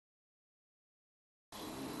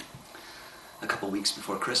a couple weeks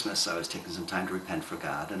before Christmas, I was taking some time to repent for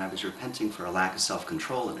God, and I was repenting for a lack of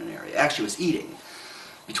self-control in an area. Actually, it was eating.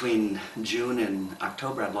 Between June and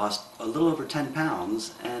October, I'd lost a little over 10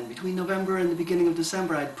 pounds, and between November and the beginning of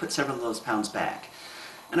December, I'd put several of those pounds back.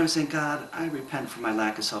 And I was saying, God, I repent for my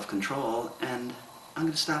lack of self-control, and I'm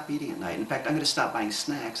going to stop eating at night. In fact, I'm going to stop buying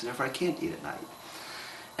snacks, and therefore I can't eat at night.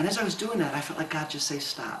 And as I was doing that, I felt like God just say,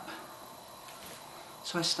 stop.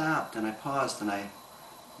 So I stopped, and I paused, and I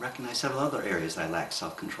recognized several other areas that I lacked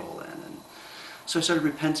self-control in. And so I started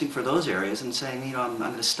repenting for those areas and saying, you know, I'm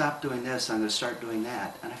going to stop doing this, I'm going to start doing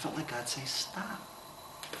that. And I felt like God say, stop.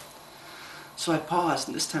 So I paused,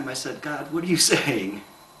 and this time I said, God, what are you saying?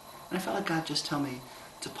 And I felt like God just tell me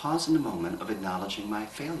to pause in the moment of acknowledging my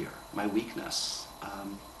failure, my weakness,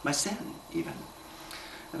 my sin, even.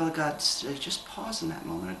 I felt like God say, just pause in that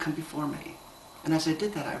moment and come before me. And as I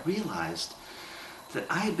did that, I realized that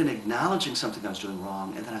I had been acknowledging something I was doing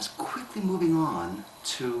wrong, and then I was quickly moving on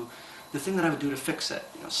to the thing that I would do to fix it.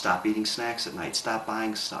 You know, stop eating snacks at night, stop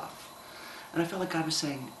buying stuff. And I felt like God was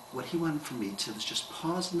saying what he wanted from me to was just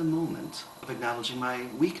pause in the moment of acknowledging my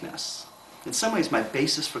weakness. In some ways, my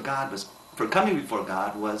basis for coming before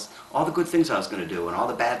God was all the good things I was going to do and all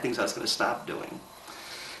the bad things I was going to stop doing.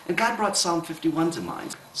 And God brought Psalm 51 to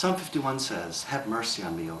mind. Psalm 51 says, have mercy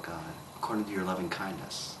on me, O God, according to your loving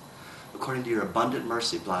kindness. According to your abundant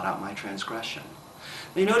mercy, blot out my transgression.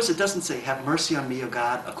 Now you notice it doesn't say, have mercy on me, O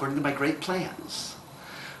God, according to my great plans.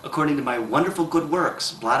 According to my wonderful good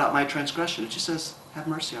works, blot out my transgression. It just says, have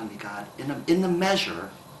mercy on me, God, in the measure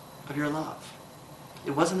of your love.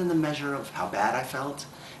 It wasn't in the measure of how bad I felt.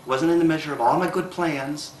 It wasn't in the measure of all my good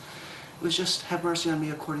plans. It was just, have mercy on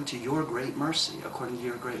me according to your great mercy, according to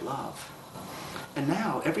your great love. And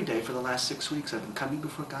now, every day for the last 6 weeks, I've been coming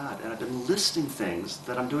before God, and I've been listing things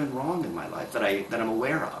that I'm doing wrong in my life, that I'm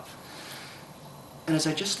aware of. And as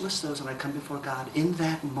I just list those and I come before God, in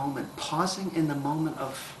that moment, pausing in the moment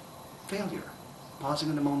of failure, pausing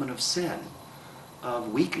in the moment of sin,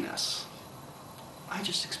 of weakness, I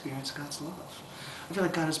just experience God's love. I feel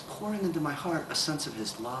like God is pouring into my heart a sense of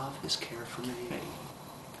his love, his care for me,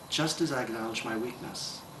 just as I acknowledge my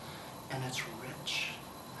weakness. And it's rich.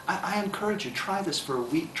 I encourage you, try this for a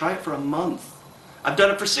week, try it for a month. I've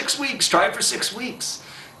done it for 6 weeks, try it for 6 weeks.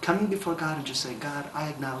 Coming before God and just say, God, I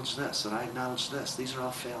acknowledge this and I acknowledge this. These are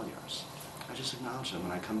all failures. I just acknowledge them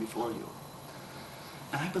when I come before you.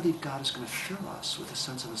 And I believe God is going to fill us with a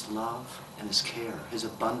sense of his love and his care, his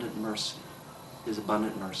abundant mercy. His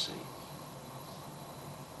abundant mercy.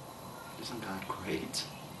 Isn't God great?